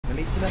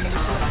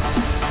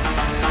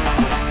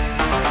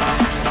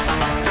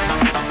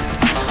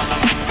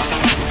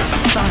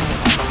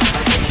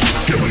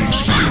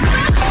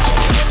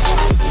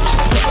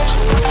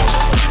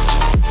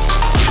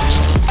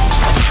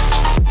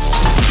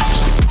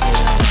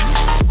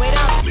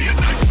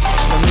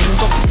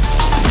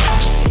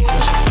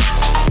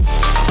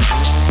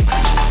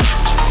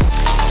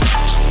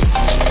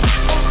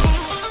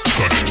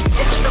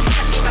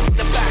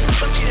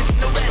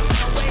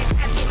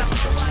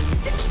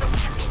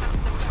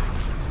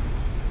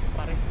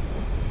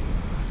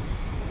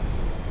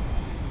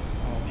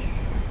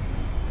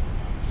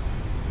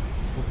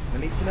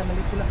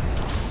Malit sila.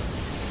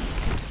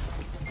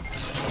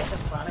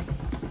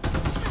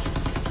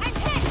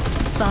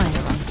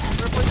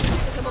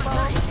 Fire.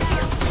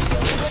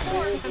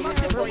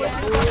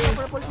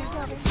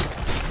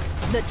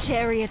 The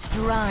chariot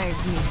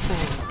drives me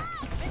forward.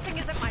 Missing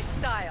isn't my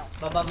style.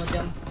 Baba mo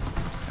dyan.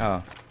 Oo.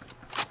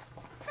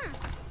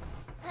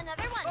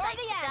 Another one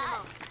bites the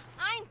dust.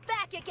 I'm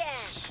back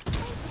again.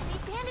 I'm busy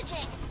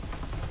bandaging.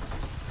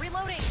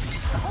 Reloading.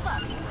 Hold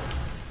up.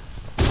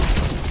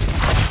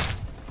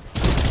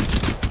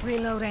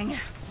 Reloading.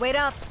 Wait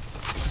up.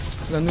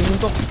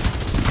 Nanununtok.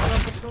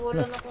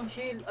 Wala na akong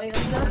shield. Ay,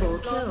 ang double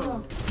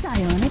kill.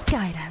 Psionic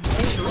guidance.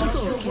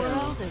 The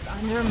world is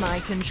under my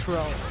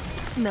control.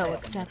 No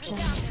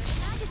exceptions.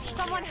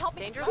 Someone help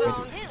me. Danger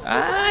zone.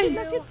 Ay!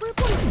 Danger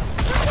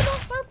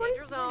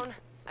zone.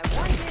 I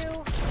warned you.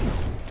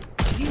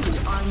 You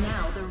are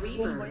now the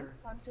Reaper.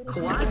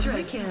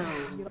 Quadra kill.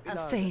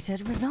 A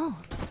fated result.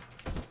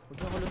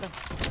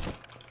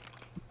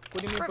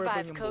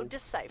 Revive code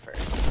deciphered.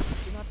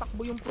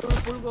 Tinatakbo yung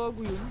purple,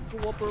 gago yun.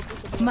 Kuha purple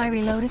sa My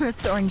reloading,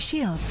 restoring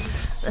shields.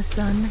 The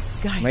sun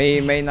guides.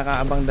 May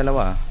nakaabang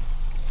dalawa.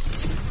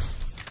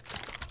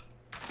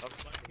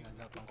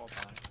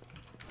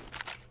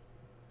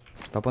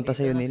 Papunta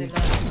sa'yo, Neil.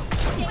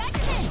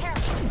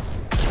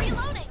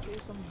 Reloading.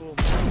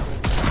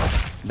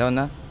 Down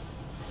na.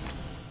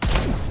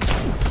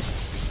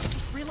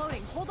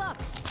 Reloading. Hold up.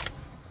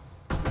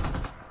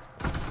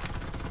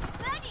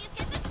 Maggie's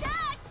getting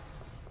attacked.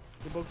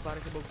 Si Bogs, pare,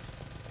 si Bogs.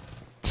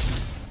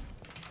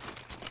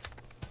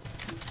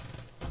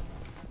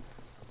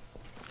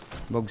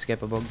 Bogs, kaya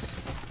pa Bogs.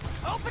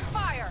 Open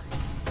fire.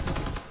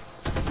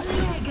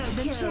 Mega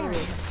kill.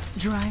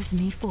 Drives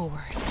me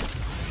forward.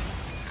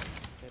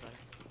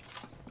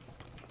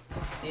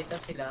 Dito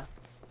sila.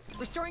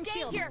 Restoring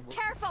shield. Danger.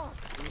 Careful.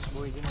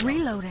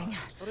 Reloading.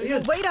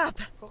 Wait up.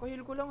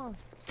 Kakahil ko lang ah.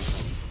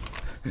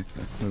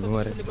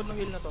 Magmumari. Sa likod ng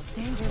heal na to.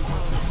 Danger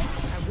zone.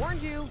 I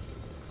warned you.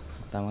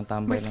 Tamang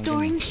tambay lang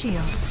Restoring din.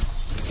 shields.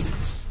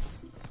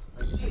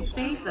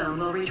 Safe zone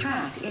will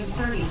retract in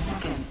 30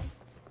 seconds.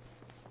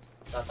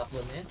 Tatakbo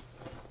na yan.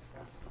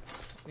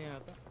 Ano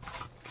yata?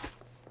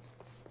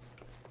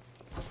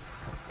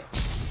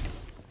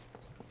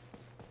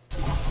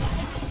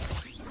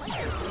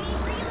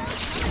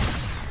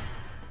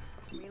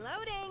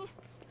 Reloading.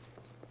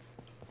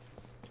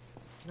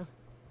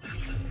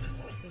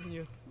 Ano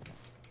yun?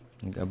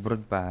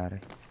 Nag-abroad, pare.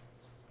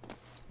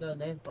 Wala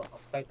na yun.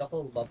 Kahit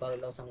ako, babaril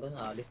lang sa gano'n.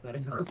 Alis na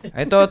rin ako.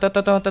 Ay, ito.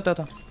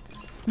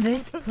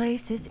 This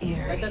place is Ay,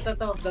 eerie.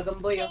 ito.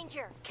 Gagamboy ah.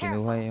 Danger.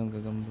 Kinuha yung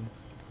gagambo.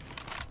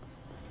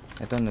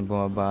 Ito,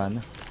 bumaba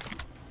na.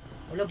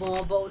 Wala,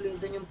 bumaba ulit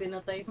doon yung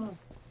pinatay mo.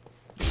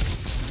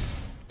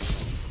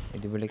 E,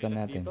 di balikan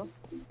natin. Dito?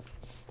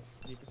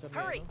 Dito sa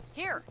Hurry. may,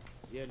 Here.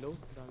 yellow,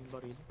 daming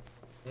baril.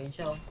 Ayun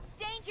siya oh.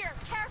 Danger.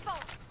 Careful.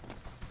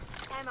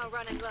 Ammo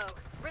running low.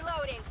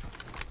 Reloading.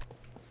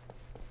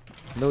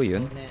 Low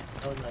yun.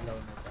 Low na.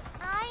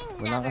 I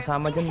Wala never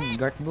kasama been dyan, hit.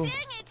 guard mo.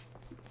 Dang it.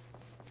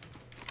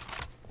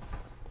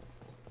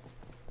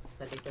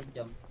 Sa likod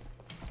jump.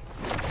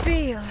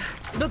 Feel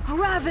the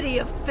gravity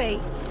of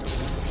fate.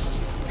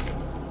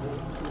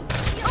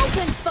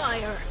 Open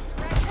fire.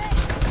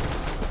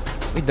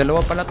 Uy,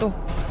 dalawa pala to.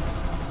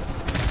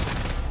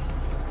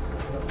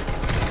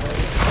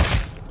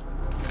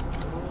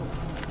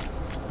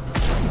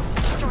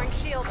 Restoring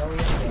shield.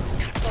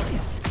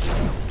 Focus.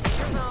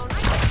 Danger zone.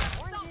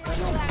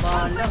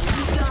 Bala.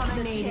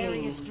 The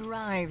chariot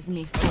drives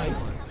me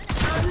forward.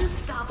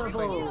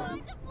 Unstoppable.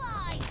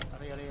 Fly.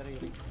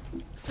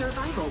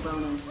 Survival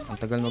bonus. Ang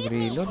tagal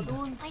mag-reload.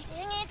 Ay,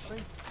 dang it.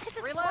 This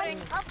is Reloading.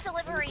 one tough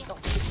delivery.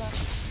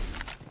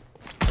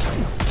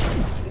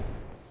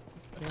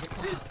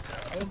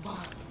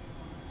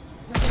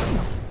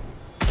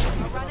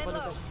 Running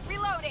low.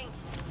 Reloading.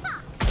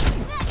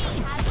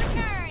 Maggie has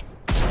returned.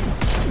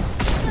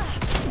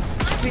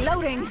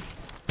 Reloading.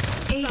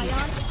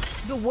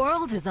 The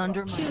world is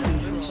under my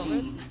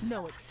control.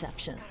 No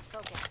exceptions.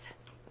 Focus.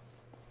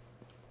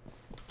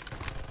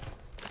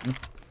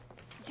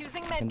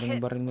 Using Ganda ng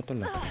medkit. baril mo to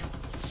lang.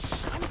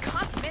 I'm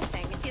caught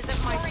missing.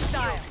 Isn't my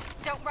style.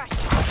 Don't rush.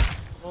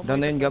 Oh, Down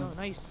na yun, Gab.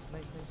 Nice.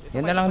 Ito Yan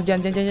pa, na lang, ito.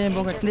 dyan,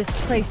 Bogart. This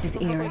place is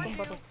eerie.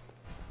 Bato.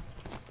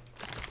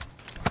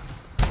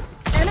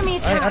 Enemy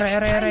Ay, attack.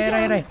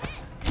 aray.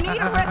 Need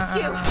a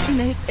rescue.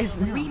 This is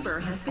not. Reaper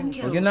has been Huwag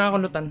killed. yun na ako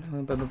lutan.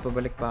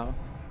 Pabalik pa ako.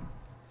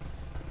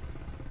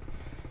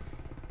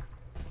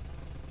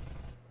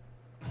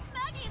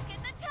 Maggie's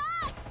getting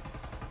attacked.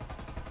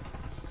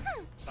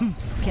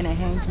 Can I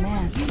hanged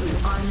man? You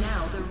are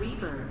now the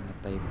Reaper.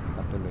 Patay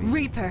patuloy.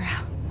 Reaper.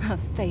 A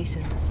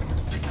fated result.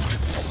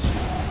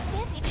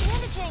 Busy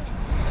bandaging.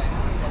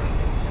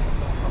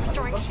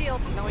 Restoring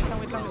shield. Wait lang.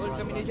 May ult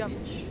kami ni Jam.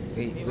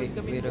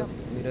 Wait up.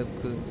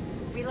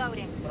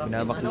 Reloading.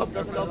 Binabak Sa mo. loob to,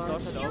 sa loob to,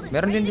 sa loob.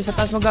 Meron din sa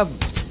taas mo, Gab.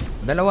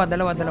 Dalawa.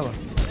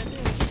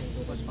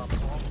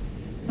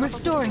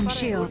 Restoring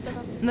shields.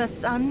 The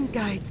sun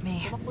guides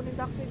me. Tumakbo ng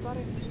backside,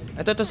 pare.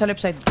 Ito sa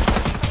left side. Crack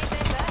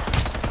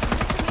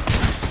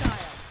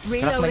na,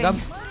 Reloading. Gab.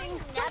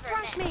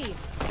 rush me.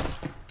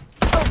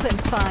 Open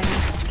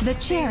fire. The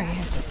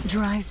chariot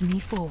drives me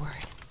forward.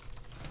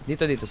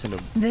 Dito sa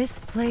loob. This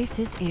place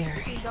is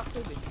eerie.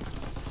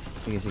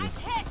 Sige.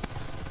 Hit!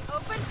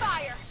 Open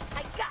fire!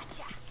 I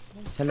gotcha!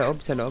 Sa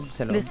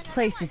loob. This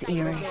place is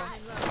eerie.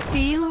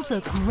 Feel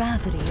the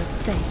gravity of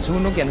fate.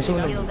 Sunog yan,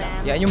 sunog.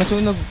 Yan yung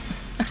masunog.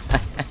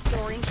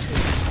 Restoring shield.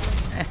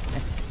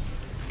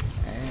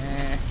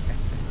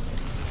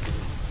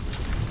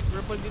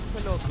 Purple dito sa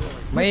loob.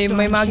 May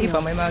magi pa,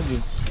 may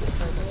magi.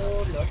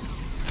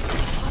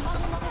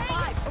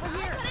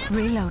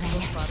 Reloading.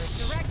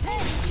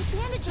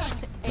 Bandaging!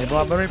 May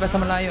bumabaril pa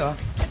sa malayo, ah.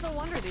 It's a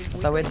wonder these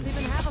Tawid. weaklings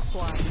even have a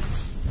squad.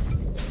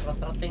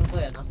 Ratrating ko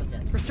yan, nasa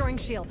dyan. Restoring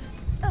shield.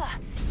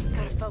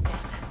 Gotta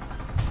focus.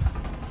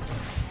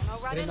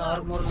 Green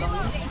armor lang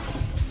yun.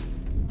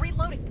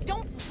 Reloading.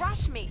 Don't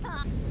rush me.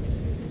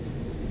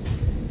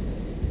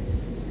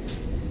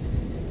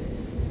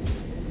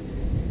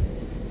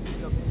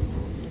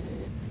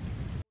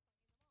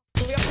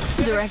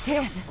 Direct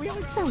hit.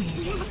 So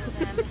easy.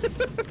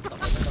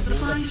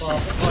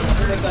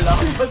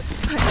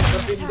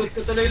 Napindot ko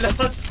tuloy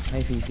lahat.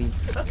 May Fifi.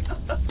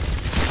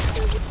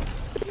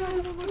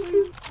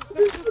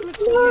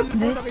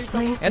 This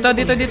place. Eto,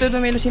 dito.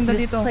 May lusinda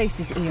This dito. place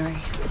is eerie.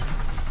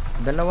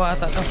 Dalawa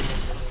ata to. Ano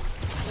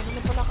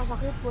na pala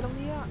kasakit? Walang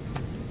niya.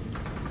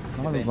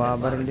 Ako, may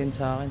bumabaril din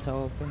sa akin sa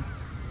open.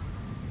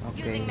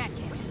 Okay. Using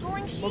medkit.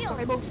 Restoring shield.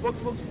 Ay, box.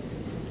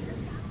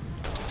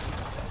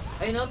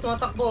 Ay no,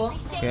 tumatakbo.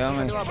 Kaya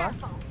nga. Diba ba?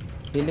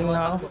 Healing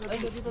na ako. Ay,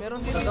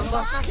 Meron din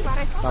gagamba.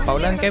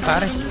 Papaulan kayo,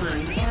 pare.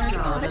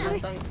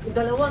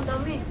 Dalawa, ang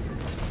dami.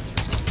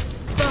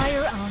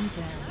 Fire on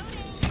them.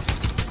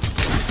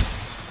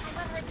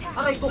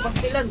 Aray ko,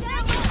 pastilan.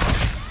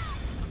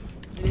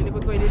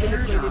 Ililikod ko.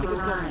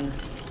 Restoring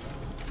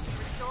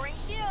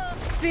shield.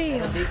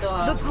 Feel Dito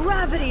the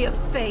gravity of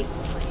fate.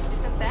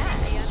 Isn't bad.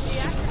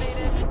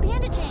 Deactivated.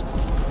 Bandaging.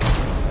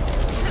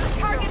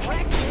 Target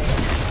hit.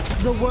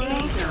 The world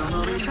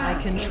I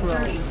control.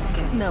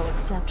 No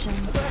exception.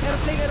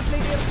 Airplane.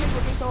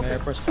 May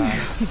first pa.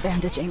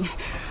 Bandaging.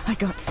 I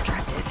got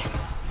distracted.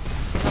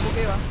 Sabog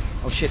kayo, ah.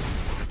 Oh shit.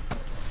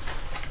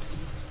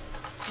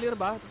 Clear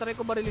ba? Try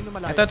ko barilin yung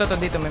malayo. Ito,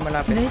 dito. May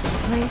malapit. This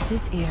place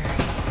is eerie.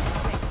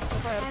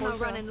 Fire Ammo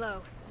force, running low.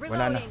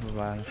 Wala na.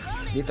 Baba.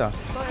 Dito.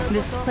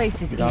 This place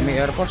is Dami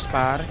eerie. Air Force,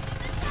 pare.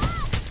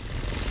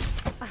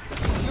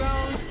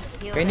 Drones.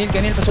 Heal.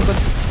 Kanil, pasugod.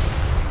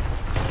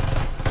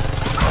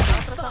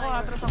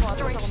 Atras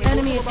ako.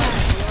 Enemy attack.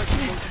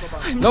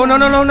 No.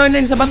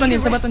 Sa bato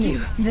niya.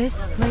 This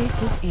place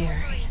is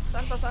eerie.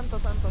 Santo.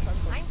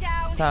 I'm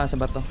down. Sa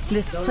bato.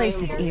 This place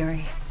is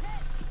eerie.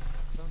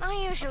 I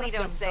usually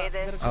don't say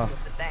this, Oh.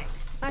 but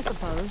thanks. I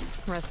suppose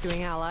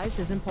rescuing allies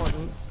is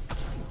important.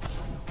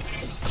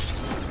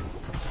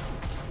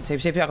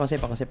 Save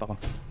ako.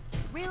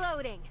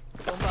 Reloading.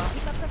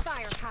 Keep up the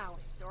firepower.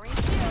 Restoring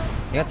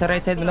shield. Ingat sa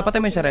right side mo. Napatay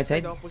mo yung sa right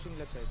side? Ito, pushing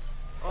left side.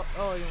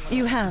 Oh, yung...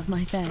 You have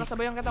my thanks.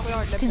 Sabayan kita, Kuya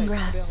Hart. Left side.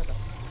 Congrats.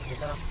 Sabayan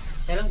kita.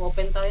 Kailan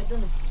open tayo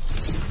dun.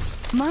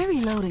 My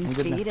reloading I'm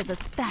good speed is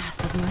as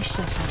fast as my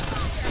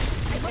shutdown.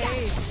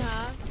 Hey,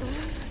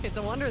 it's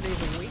a wonder these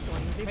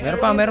weaklings even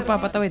Meron pa,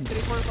 patawid. 3,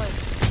 4,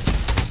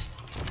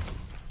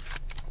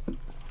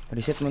 5.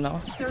 Reset muna ako.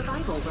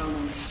 Survival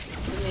bonus.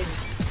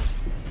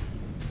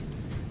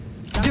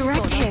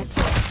 Direct hit.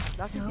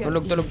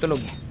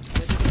 Tulog.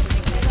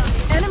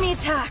 Enemy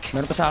attack.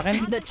 Meron pa sa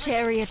akin? The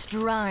chariot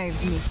drives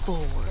me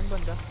forward.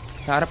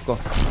 Sa harap ko.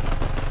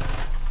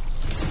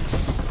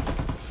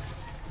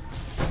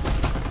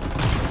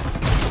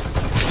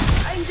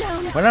 I'm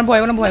down. Walang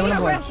buhay.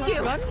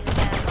 Rescue.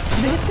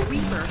 This is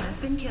Reaper has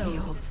been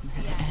killed.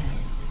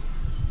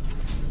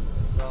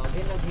 Grabe,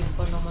 nag-heal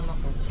pa naman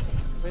ako.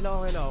 Okay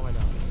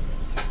lang.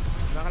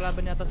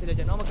 Magkakalaban yata sila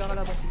dyan.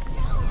 Magkakalaban.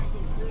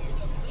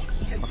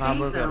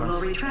 Makahabol Safe ka zone will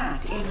Ross.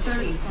 retract in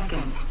 30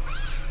 seconds.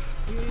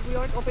 Kuya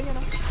Hart, open yan,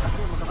 ah.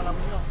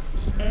 Magkakalaban nyo.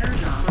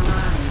 Airdrop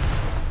arrived.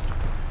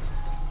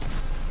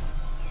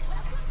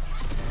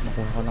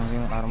 Makuha ko lang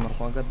yung armor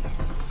ko agad.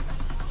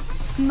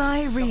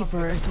 my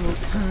rebirth will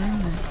turn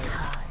the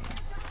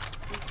tides.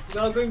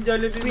 Gago yung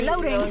Jollibee.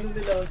 Reloading. Ano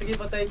nila? Sige,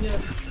 patayin niyo.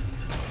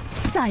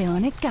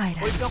 Psionic Hold ka,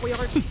 guidance. Kuya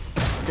Hart.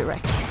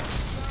 Direct hit.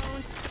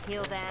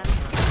 heal them.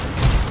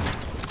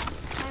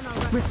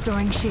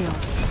 Restoring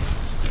shields.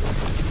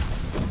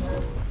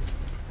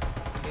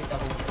 Kita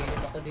ako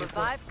dito.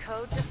 Revive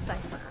code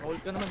decipher. Hold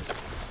ka naman.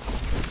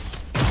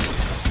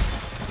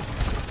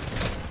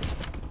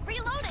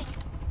 Reloading!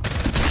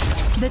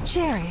 The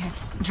chariot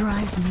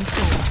drives me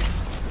forward.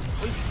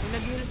 Uy, may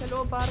nag-heal sa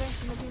loob, pare.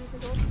 May nag-heal sa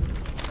loob.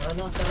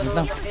 Ano? Wait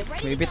lang.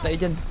 May ibit tayo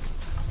dyan.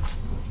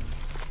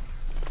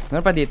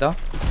 Meron pa dito?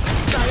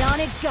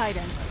 Psionic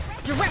guidance.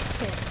 Direct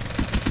hit.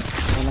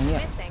 Walang hiya.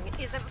 Missing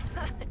isn't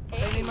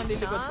Patay na yung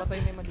manlilikod, huh? patay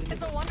na yung manlilikod.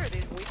 It's a wonder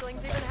these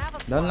weaklings even have a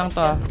Doon lang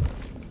squad. to,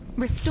 ah.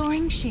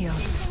 Restoring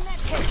shields.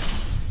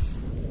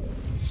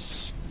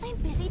 I'm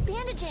busy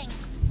bandaging.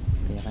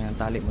 Kaya kayang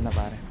tali mo na,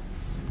 pare.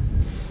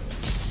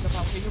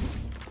 Napapay nyo.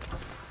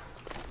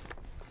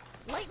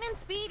 Lightning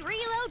Speed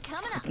reload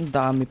coming up. Ang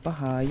dami pa,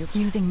 hayop.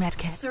 Using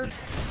medkit. Safe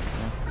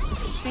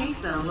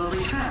zone will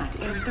retract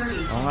in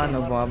 30 Oo nga,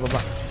 no, seconds.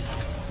 bumababa.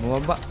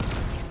 Bumaba.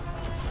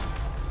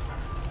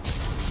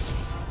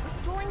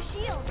 Restoring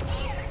shield.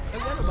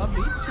 Ay, ano ba,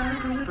 bridge? Start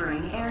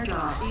delivering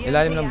airdrop.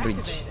 Ilalim ng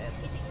bridge. Is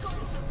it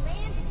going to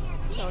land near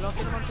me? Wala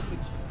sila naman sa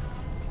bridge.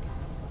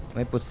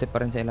 May footstep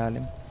pa rin sa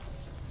ilalim.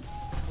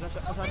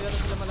 Nasali na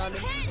sila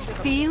malalim.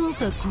 Feel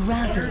the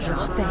gravity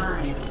of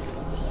fate.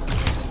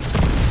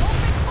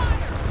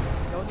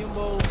 Down yung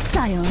bow.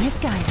 Psionic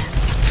guidance.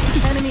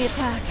 Enemy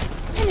attack.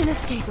 An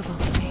inescapable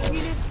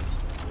fate.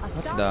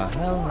 What the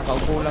hell?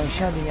 Nakaupo lang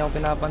siya, di niya ako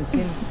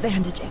pinapansin.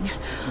 Bandaging.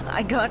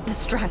 I got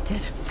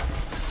distracted.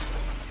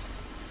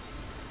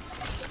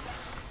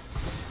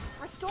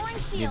 Restoring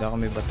Hindi shield. daw ako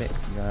may bate.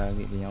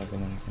 Gagi, di niya ako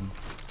pinansin.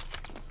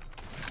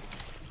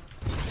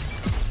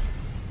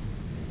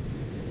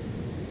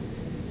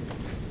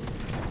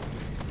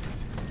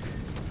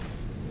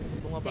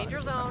 Bumaba.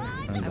 Danger zone.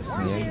 Ang bus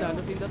niya. Lucinda,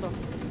 Lucinda to.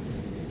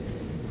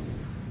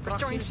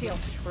 Restoring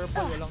shield.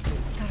 Purple, walang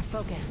kill. Gotta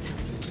focus.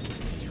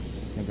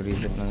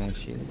 Nag-reset na ng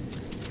shield.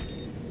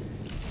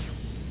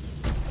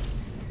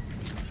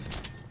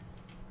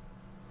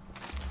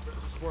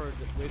 Word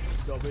with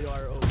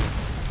WRO.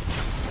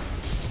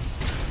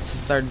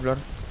 Third floor.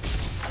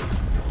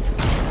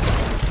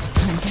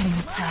 I'm getting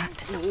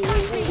attacked.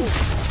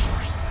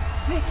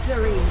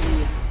 Victory!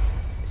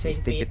 St.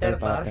 Stipiter Peter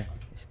pa par. ate.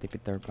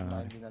 Stipiter pa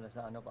ate.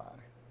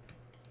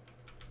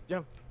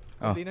 Jam,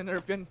 Oh. hindi na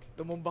nerf yan.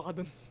 Tumumba ka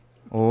dun.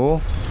 Oo.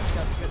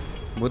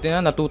 Buti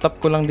na, natutap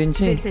ko lang din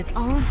siya eh. This is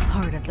all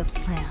part of the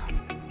plan.